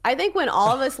nervous. I think when all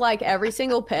of us like every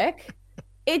single pick,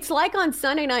 it's like on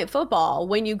Sunday Night Football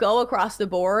when you go across the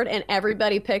board and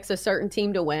everybody picks a certain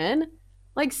team to win.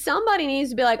 Like somebody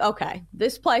needs to be like, okay,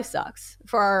 this play sucks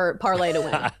for our parlay to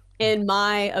win, in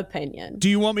my opinion. Do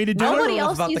you want me to do Nobody it?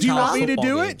 else Do needs you to want me to football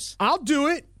do games. it? I'll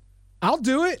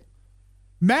do it.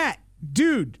 Matt,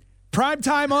 dude,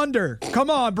 primetime under. Come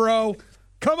on, bro.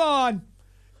 Come on.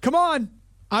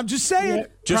 I'm just saying.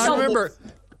 Just Prime- remember,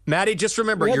 Maddie,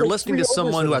 you're listening to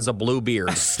someone who has a blue beard.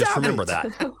 Just remember that.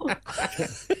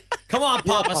 Come on,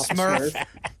 Papa Smurf.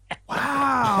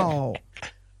 Wow.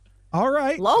 All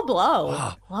right. Low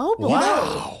blow. Low blow.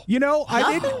 Wow. You know, I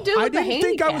Nothing to do didn't with the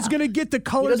think I was handicap. going to get the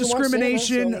color doesn't want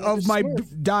discrimination Santa, so of my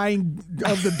Smurf. dying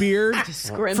of the beard.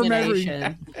 from every.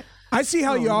 Discrimination. I see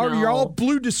how you Oh, are. no. You're all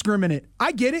blue discriminate.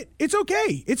 I get it. It's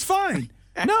okay. It's fine.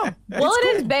 No. Well,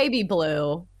 it is baby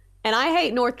blue, and I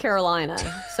hate North Carolina.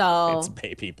 So It's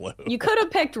baby blue. you could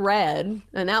have picked red,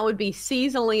 and that would be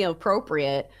seasonally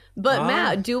appropriate. But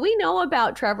Matt, do we know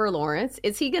about Trevor Lawrence?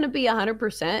 Is he going to be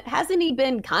 100%? Hasn't he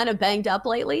been kind of banged up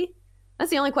lately?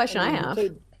 That's the only question I have.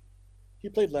 He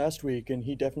played last week, and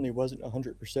he definitely wasn't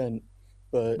 100%.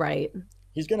 But Right.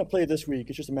 he's going to play this week.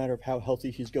 It's just a matter of how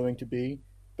healthy he's going to be.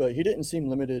 But he didn't seem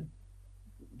limited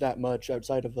that much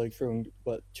outside of like throwing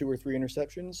 2 or 3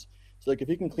 interceptions. So like if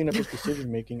he can clean up his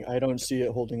decision making, I don't see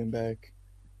it holding him back.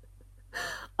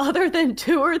 Other than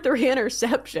 2 or 3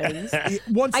 interceptions.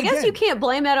 Once I guess again, you can't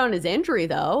blame that on his injury,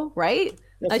 though, right?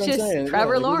 That's That's what I'm just saying. Trevor Yeah, it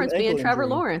was an Lawrence being ankle Trevor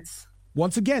injury. Lawrence.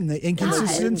 Once again, the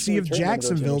inconsistency of God.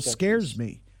 Jacksonville scares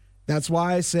me. That's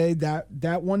why I say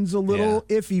that one's a little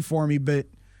iffy for me. But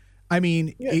I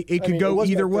mean, Yeah, it could it go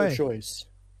wasn't either my way. third choice.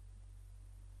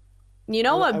 You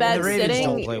know what I mean, bet's The Ravens sitting?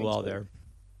 don't play well there.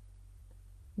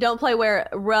 Don't play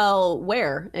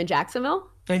where? In Jacksonville?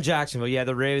 In Jacksonville, yeah,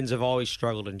 the Ravens have always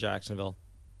struggled in Jacksonville.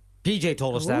 PJ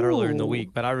told us that earlier in the Ooh. week,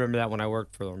 but I remember that when I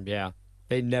worked for them. Yeah,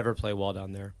 they never play well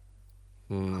down there.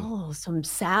 Oh, some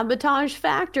sabotage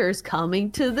factors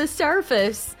coming to the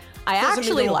surface. I Doesn't mean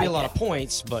actually there won't like be a lot it. of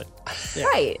points, but yeah.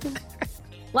 Right.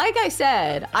 Like I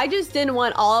said, I just didn't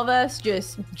want all of us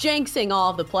just jinxing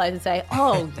all of the plays and say,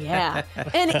 oh, yeah,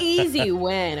 an easy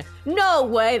win. No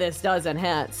way this doesn't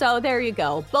hit. So there you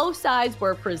go. Both sides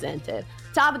were presented.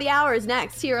 Top of the hour is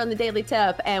next here on the Daily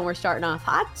Tip, and we're starting off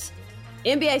hot.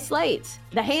 NBA slate,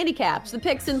 the handicaps, the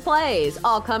picks and plays,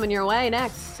 all coming your way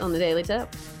next on the Daily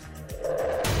Tip.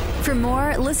 For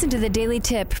more, listen to the Daily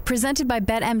Tip presented by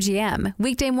BetMGM.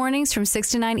 Weekday mornings from 6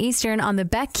 to 9 Eastern on the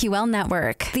BetQL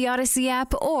network, the Odyssey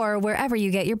app, or wherever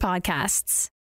you get your podcasts.